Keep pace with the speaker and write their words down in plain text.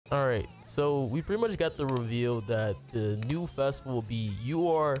All right, so we pretty much got the reveal that the new festival will be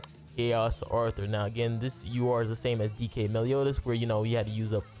UR Chaos Arthur. Now again, this UR is the same as DK Meliodas, where you had to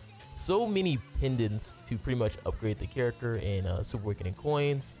use up so many pendants to pretty much upgrade the character and Super Awakening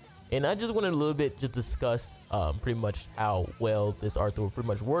coins. And I just wanted a little bit just discuss pretty much how well this Arthur will pretty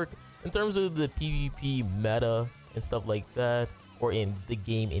much work in terms of the PvP meta and stuff like that, or in the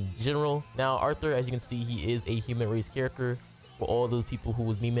game in general. Now Arthur, as you can see, he is a human race character. For all those people who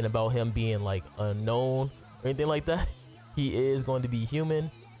was memeing about him being like unknown or anything like that, he is going to be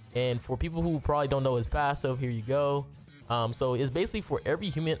human. And for people who probably don't know his passive, here you go. So it's basically for every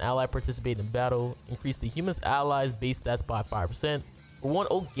human ally participating in battle, increase the human's allies base stats by 5%. For 1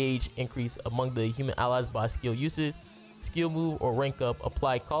 oak gauge increase among the human allies by skill uses, skill move, or rank up,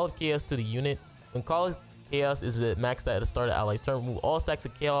 apply Call of Chaos to the unit. When Call of Chaos is maxed out at the start of ally's turn, remove all stacks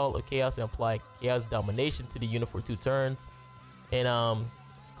of Call of Chaos and apply Chaos Domination to the unit for 2 turns. And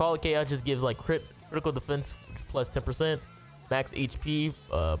Call of Chaos just gives like critical defense plus 10%, max HP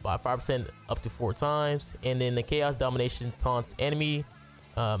by 5% up to 4 times. And then the Chaos Domination taunts enemy,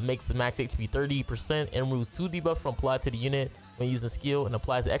 makes the max HP 30% and removes 2 debuffs from applied to the unit when using skill, and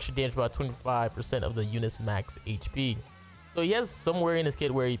applies extra damage by 25% of the unit's max HP. So he has somewhere in his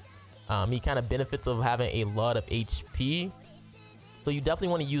kit where he kind of benefits of having a lot of HP. So you definitely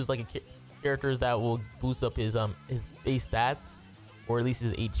want to use like characters that will boost up his base stats, or at least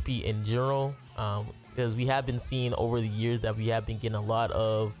his HP in general, because we have been seeing over the years that we have been getting a lot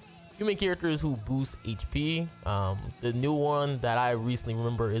of human characters who boost HP. The new one that I recently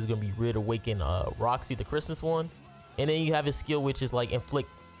remember is going to be Rid Awaken Roxy, the Christmas one. And then you have his skill, which is like Inflict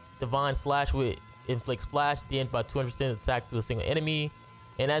Divine Slash, with inflict splash damage by 200% attack to a single enemy.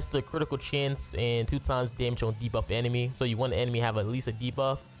 And that's the critical chance and 2 times damage on debuff enemy. So you want the enemy to have at least a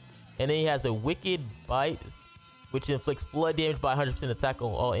debuff. And then he has a Wicked Bite, which inflicts blood damage by 100% attack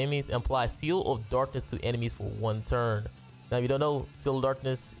on all enemies, and applies Seal of Darkness to enemies for 1 turn. Now, if you don't know, Seal of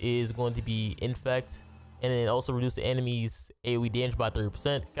Darkness is going to be Infect, and then also reduce the enemy's AoE damage by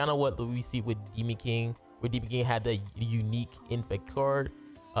 30%. Kind of what we see with Demon King, where Demon King had the unique Infect card.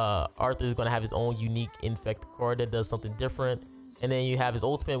 Arthur is going to have his own unique Infect card that does something different. And then you have his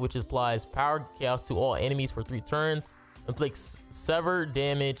ultimate, which applies Power Chaos to all enemies for 3 turns. Inflicts Sever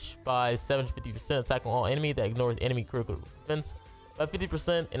damage by 750% attack on all enemy that ignores enemy critical defense by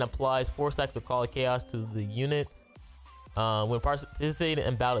 50%, and applies 4 stacks of Call of Chaos to the unit. When participating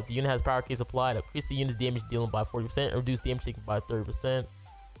in battle, if the unit has Power Chaos applied, increase the unit's damage dealing by 40% and reduce damage taken by 30%.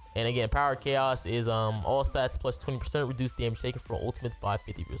 And again, Power Chaos is all stats plus 20%, reduce damage taken from ultimates by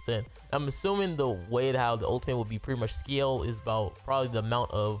 50%. I'm assuming the way how the ultimate will be pretty much scaled is about probably the amount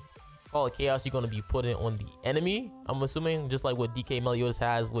of Call of Chaos you're going to be putting on the enemy. I'm assuming just like what DK Meliodas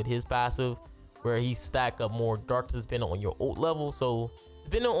has with his passive, where he stack up more darkness depending on your ult level. So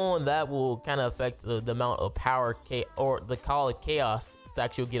depending on that will kind of affect the amount of power or the Call of Chaos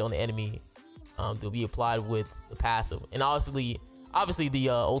stacks you'll get on the enemy. They'll be applied with the passive, and obviously the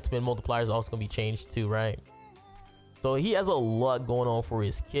ultimate multiplier is also going to be changed too, right? So he has a lot going on for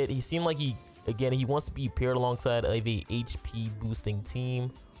his kit. He seemed like he wants to be paired alongside of a HP boosting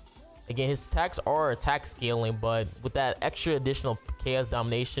team. Again, his attacks are attack scaling, but with that extra additional Chaos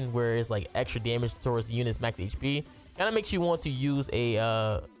Domination, where it's like extra damage towards the unit's max HP, kind of makes you want to use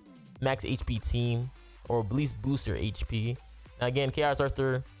a max HP team, or at least boost your HP. Now again, Chaos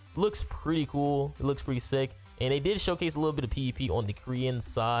Arthur looks pretty cool. It looks pretty sick. And they did showcase a little bit of PvP on the Korean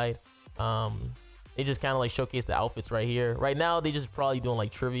side. They just kind of like showcase the outfits right here. Right now, they just probably doing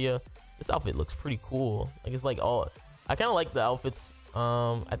like trivia. This outfit looks pretty cool. Like it's like I kind of like the outfits.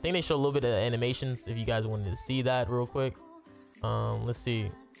 I think they show a little bit of animations if you guys wanted to see that real quick. Let's see.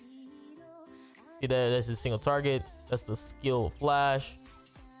 See that's his single target. That's the skill flash.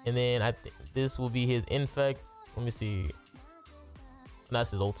 And then I think this will be his infect. Let me see.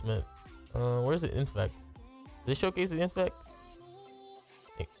 That's his ultimate. Where's the infect? Did they showcase the infect?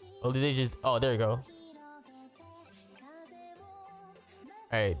 Oh, did they just? Oh, there you go.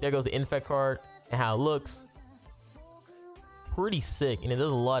 Alright, there goes the infect card and how it looks. Pretty sick, and it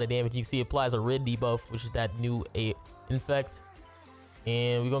does a lot of damage. You can see it applies a red debuff, which is that new infect.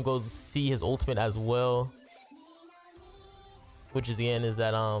 And we're gonna go see his ultimate as well, which is the end is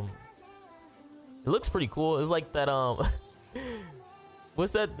that it looks pretty cool. It's like that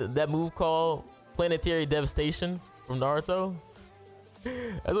what's that move called? Planetary Devastation from Naruto.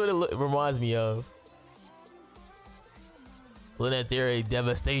 That's what it reminds me of. Planetary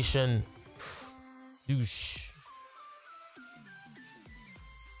Devastation. Douche.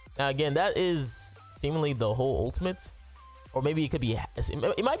 Now again, that is seemingly the whole ultimate, or maybe it could be.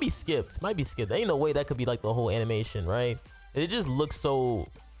 It might be skipped. It might be skipped. There ain't no way that could be like the whole animation, right? It just looks so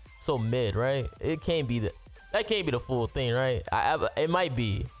so mid, right? It can't be that can't be the full thing, right? It might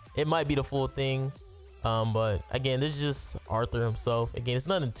be. It might be the full thing. But again, this is just Arthur himself. Again, it's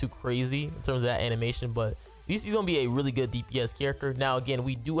nothing too crazy in terms of that animation, but at least he's gonna be a really good DPS character. Now, again,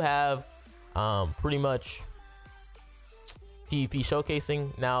 we do have pretty much PvP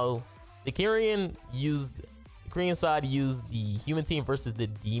showcasing. Now, the Korean side used the human team versus the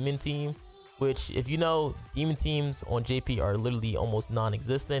demon team, which, if you know, demon teams on JP are literally almost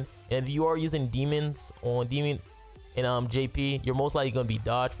non-existent. And if you are using demons on demon in JP, you're most likely gonna be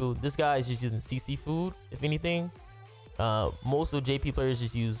dodge food. This guy is just using CC food, if anything. Most of JP players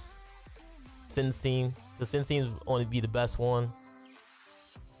just use Sin's team. The Sin seems only be the best one.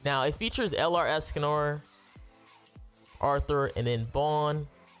 Now it features LR Escanor, Arthur, and then Bond,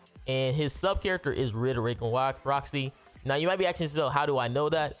 and his sub character is Rid Roxy. Now you might be asking yourself, how do I know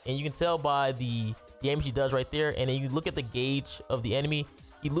that? And you can tell by the damage he does right there, and then you look at the gauge of the enemy,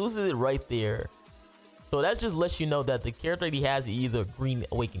 he loses it right there. So that just lets you know that the character that he has is either Green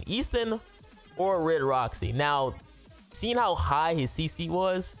Awakened Easton or Rid Roxy. Now, seeing how high his CC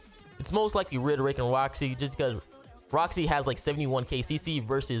was, it's most likely Rid Awakened Roxy, just because Roxy has like 71k CC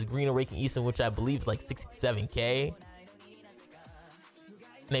versus Green Awakened Easton, which I believe is like 67k.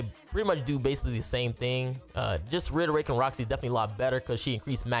 And they pretty much do basically the same thing. Just Rid Awakened Roxy is definitely a lot better because she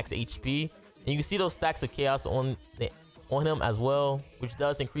increased max HP. And you can see those stacks of chaos on him as well, which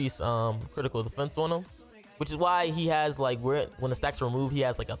does increase critical defense on him. Which is why he has like, when the stacks are removed, he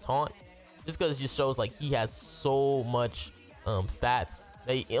has like a taunt. Just because it just shows like he has so much stats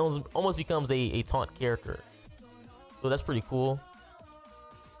that he almost becomes a taunt character. So that's pretty cool.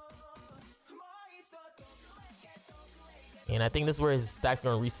 And I think this is where his stacks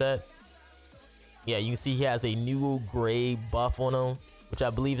gonna reset. Yeah, you can see he has a new gray buff on him, which I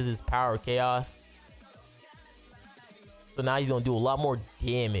believe is his power of chaos. So now he's gonna do a lot more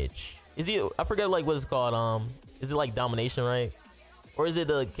damage. Is he? I forget like what it's called. Is it like domination, right? Or is it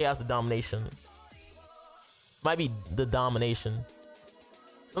the chaos of domination? Might be the domination.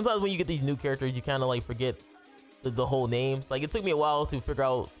 Sometimes when you get these new characters, you kind of like forget the whole names. Like it took me a while to figure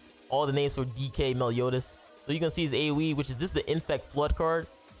out all the names for DK Meliodas. So you can see his AoE, which is this the Infect Flood card,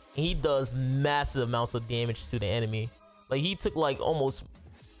 and he does massive amounts of damage to the enemy. Like he took like almost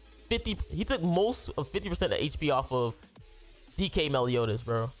 50. He took most of 50% of HP off of DK Meliodas,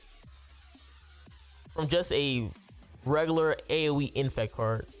 bro. From just a regular AoE Infect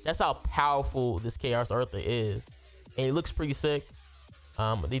card. That's how powerful this Chaos Arthur is. And it looks pretty sick.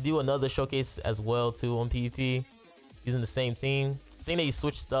 They do another showcase as well too on PvP using the same team. I think they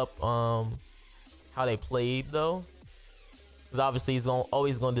switched up how they played though. Because obviously it's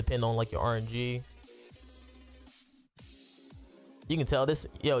always going to depend on like your RNG. You can tell this,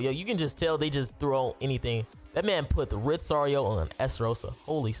 yo, you can just tell they just throw anything. That man put the Rid Sario on S Rosa.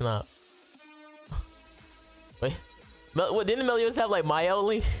 Holy snap. Wait, what, didn't Meliodas have like Maya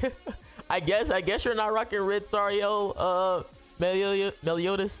only? I guess you're not rocking Rid Sario,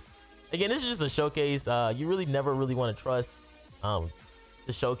 Meliodas. Again, this is just a showcase. You really never really want to trust the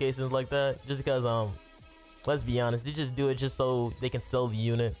showcases like that, just because let's be honest, they just do it just so they can sell the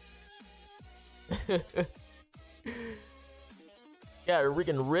unit. Yeah,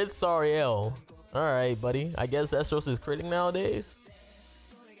 freaking Rid Sario. All right, buddy. I guess Estros is critting nowadays.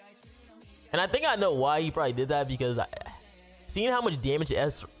 And I think I know why he probably did that, because seeing how much damage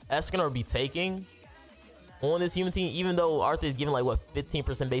Escanor be taking on this human team, even though Arthur is giving like what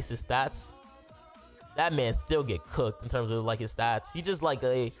 15% basis stats, that man still get cooked in terms of like his stats. He's just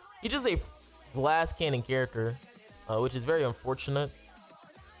a glass cannon character, which is very unfortunate.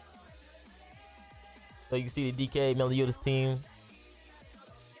 So you can see the DK Meliodas team.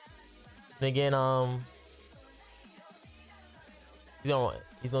 And again, he's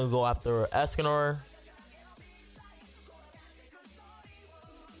gonna go after Escanor.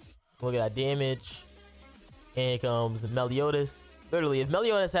 Look at that damage. And here comes Meliodas. Literally, if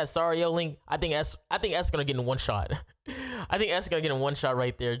Meliodas has Sario Link, I think Escanor getting one shot. I think Escanor getting one shot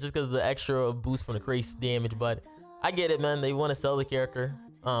right there, just because of the extra boost from the crazy damage. But I get it, man. They want to sell the character.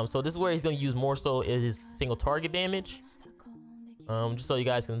 So this is where he's gonna use more so is his single target damage. Just so you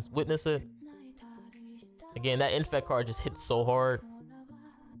guys can witness it. Again, that Infect card just hits so hard.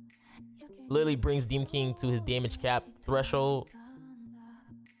 Literally brings Demon King to his damage cap threshold.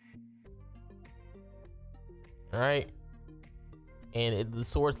 Alright. And the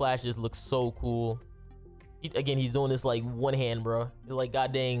sword slash just looks so cool. Again, he's doing this like one hand, bro. It's like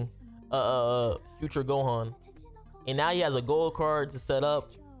god dang future Gohan. And now he has a gold card to set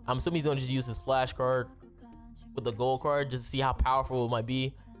up. I'm assuming he's gonna just use his flash card with the gold card just to see how powerful it might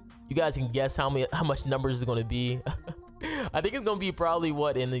be. You guys can guess how much numbers is gonna be. I think it's gonna be probably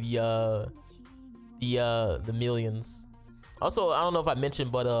what in the millions. Also, I don't know if I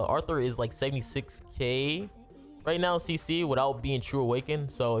mentioned, but Arthur is like 76k right now CC without being True Awaken.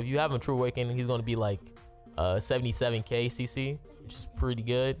 So if you have him True Awaken, he's gonna be like 77k CC, which is pretty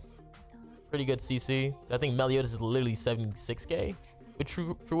good. Pretty good CC. I think Meliodas is literally 76k with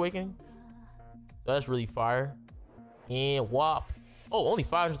True Awaken. So that's really fire. And WAP. Oh, only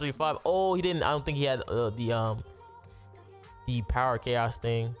 535. Oh, he didn't. I don't think he had the power chaos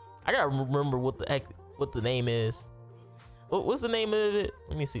thing. I gotta remember what the heck what the name is. What's the name of it?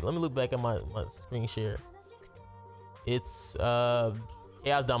 Let me see. Let me look back at my screen share. It's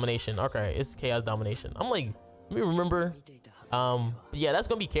chaos domination. Okay, it's chaos domination. I'm like, let me remember. But yeah, that's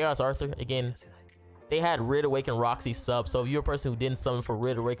gonna be Chaos Arthur again. They had Rid Awaken Roxy sub, so if you're a person who didn't summon for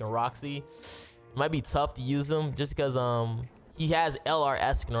Rid Awaken Roxy, it might be tough to use him just because he has LR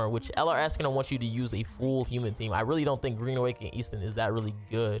Escanor, which LR Escanor wants you to use a full human team. I really don't think Green Awaken Easton is that really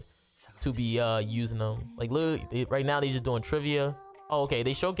good to be using them. Like literally right now they're just doing trivia. Oh, okay,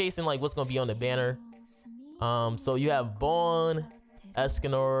 they showcasing like what's gonna be on the banner. So you have Bond,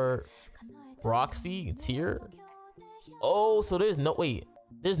 Escanor, Roxy, Tier. Oh, so there's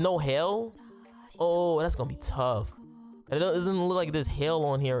no Hail. Oh, that's gonna be tough. It doesn't look like there's Hail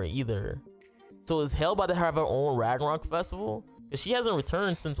on here either. So is Hell about to have her own Ragnarok festival? Cause she hasn't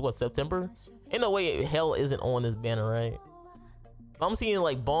returned since what, September? Ain't no way Hell isn't on this banner, right? I'm seeing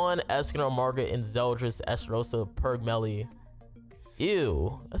like Bond, Escanor, Margaret, and Zeldris, Esterosa, Perg Melly.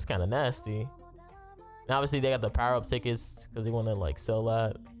 Ew, that's kind of nasty. And obviously they got the power up tickets because they want to like sell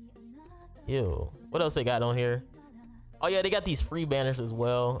that. Ew. What else they got on here? Oh yeah, they got these free banners as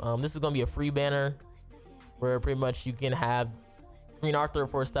well. This is gonna be a free banner where pretty much you can have Green Arthur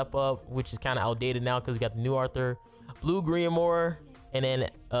for a step up, which is kind of outdated now because we got the new Arthur, Blue Greenmore, and then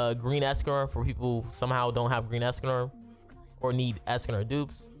Green Escanor for people who somehow don't have Green Escanor or need Escanor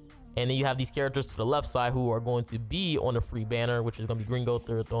dupes. And then you have these characters to the left side who are going to be on the free banner, which is gonna be Green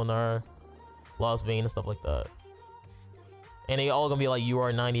Gother, Thonar, Lost Vein, and stuff like that. And they all gonna be like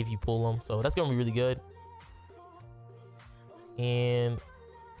UR90 if you pull them, so that's gonna be really good. And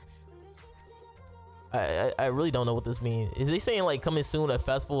I really don't know what this means. Is they saying like coming soon at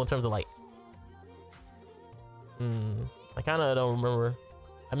festival in terms of like I kind of don't remember.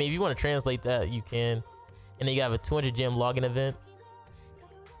 I mean, if you want to translate that, you can. And then you have a 200 gem login event.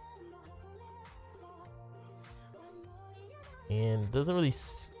 And doesn't really,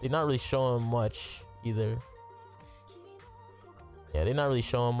 they're not really showing much either. Yeah, they're not really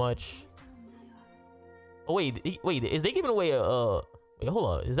showing much. Oh wait, is they giving away a wait,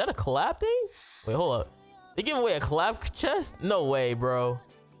 hold up, is that a collab thing? Wait, hold up, they giving away a collab chest? No way, bro.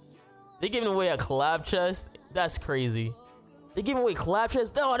 They giving away a collab chest? That's crazy. They giving away collab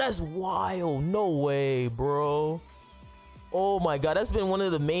chests? Oh, that's wild. No way, bro. Oh my god, that's been one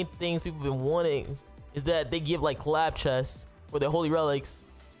of the main things people been wanting, is that they give like collab chests for their holy relics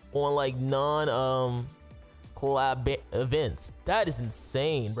on like non collab events. That is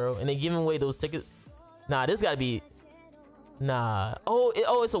insane, bro. And they giving away those tickets. Nah, this gotta be, nah.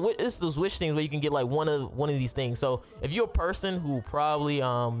 It's those wish things where you can get like one of these things. So if you're a person who probably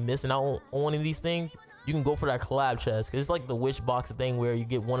missing out on one of these things, you can go for that collab chest, because it's like the wish box thing where you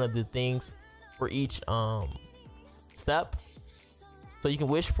get one of the things for each step. So you can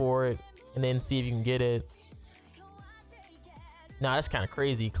wish for it and then see if you can get it. Nah, that's kind of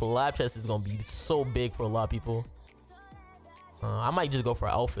crazy. Collab chest is gonna be so big for a lot of people. I might just go for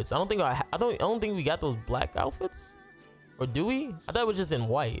outfits. I don't think we got those black outfits, or do we? I thought it was just in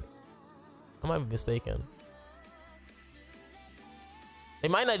white. I might be mistaken. They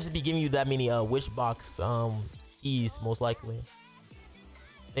might not just be giving you that many wish box keys, most likely.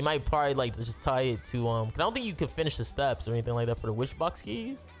 They might probably like just tie it to cause I don't think you could finish the steps or anything like that for the wish box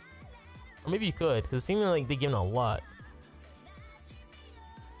keys. Or maybe you could, because it seems like they're giving a lot.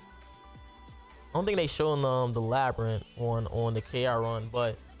 I don't think they showing the labyrinth on the KR run,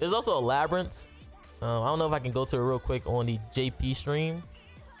 but there's also a labyrinth. I don't know if I can go to it real quick on the JP stream,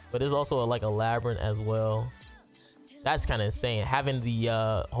 but there's also like a labyrinth as well. That's kind of insane having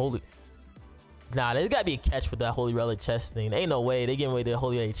the holy. Nah, there's gotta be a catch for that holy relic chest thing. Ain't no way they giving away the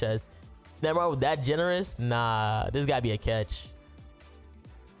holy relic chest. Never that generous. Nah, there's gotta be a catch.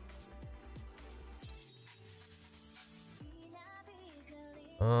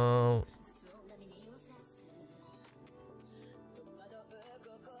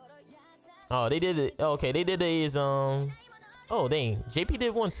 Oh, they did it. Okay, they did these. Oh, dang. JP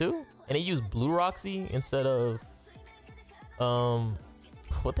did one too, and they used Blue Roxy instead of.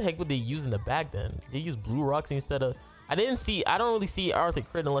 What the heck would they use in the back then? They use Blue Roxy instead of. I don't really see Arthur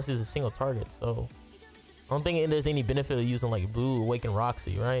crit unless it's a single target. So, I don't think there's any benefit of using like Blue, Awaken,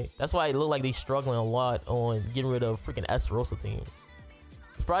 Roxy, right? That's why it looked like they struggling a lot on getting rid of freaking Rosa team.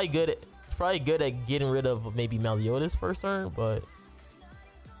 It's probably good. It's probably good at getting rid of maybe Meliodas first turn, but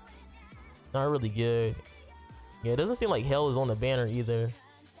not really good. Yeah, it doesn't seem like Hell is on the banner either.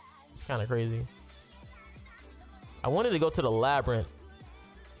 It's kind of crazy. I wanted to go to the Labyrinth.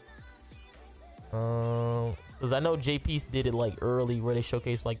 Because I know JP did it like early where they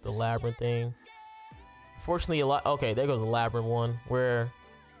showcased like the Labyrinth thing. Fortunately, a lot. Okay, there goes the Labyrinth one where,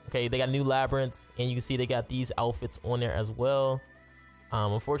 okay, they got new Labyrinths and you can see they got these outfits on there as well.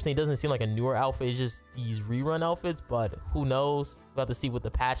 Unfortunately, it doesn't seem like a newer outfit. It's just these rerun outfits, but who knows? We'll have to see with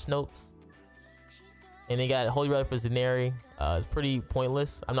the patch notes. And they got Holy Relic for Zenari. It's pretty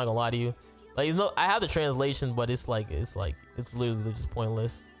pointless. I'm not gonna lie to you. Like, you know, I have the translation, but it's literally just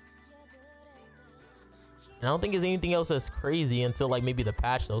pointless. And I don't think there's anything else that's crazy until like maybe the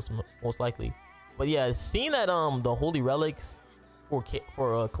patch notes, most likely. But yeah, seeing that the Holy Relics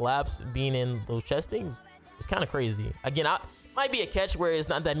for collapse being in those chest things is kind of crazy. Again, might be a catch where it's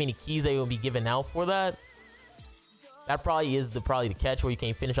not that many keys they will be given out for that. That probably is the catch where you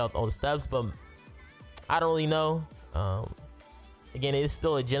can't finish out all the steps, but I don't really know. Again, it's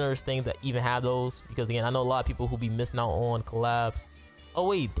still a generous thing to even have those, because again, I know a lot of people who be missing out on collabs. Oh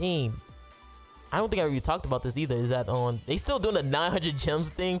wait, dang, I don't think I really talked about this either. Is that they still doing the 900 gems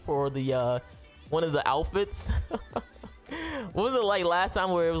thing for the one of the outfits? What was it like last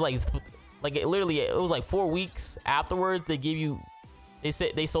time where it was like it was like 4 weeks afterwards they give you, they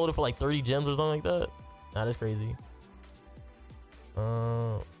said they sold it for like 30 gems or something like that? Nah, that's crazy.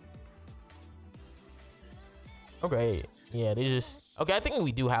 Okay, yeah, they just, okay, I think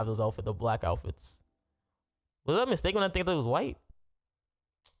we do have those outfits, the black outfits. Was that a mistake when I think that was white?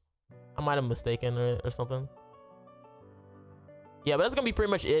 I might have mistaken or something. Yeah, but that's gonna be pretty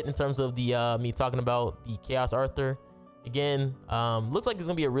much it in terms of the me talking about the Chaos Arthur. Again, looks like it's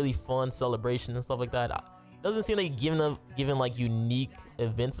gonna be a really fun celebration and stuff like that. Doesn't seem like giving like unique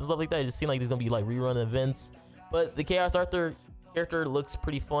events and stuff like that. It just seems like there's gonna be like rerun events. But the Chaos Arthur character looks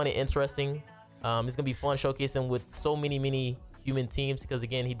pretty fun and interesting. It's gonna be fun showcasing with so many human teams, because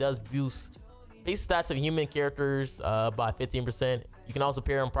again, he does boost base stats of human characters by 15%. You can also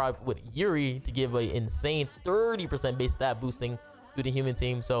pair him probably with Yuri to give an insane 30% base stat boosting to the human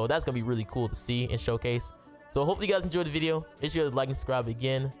team. So that's gonna be really cool to see and showcase. So hopefully you guys enjoyed the video. Make sure to like and subscribe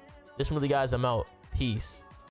again. This from Marilli, guys. I'm out. Peace.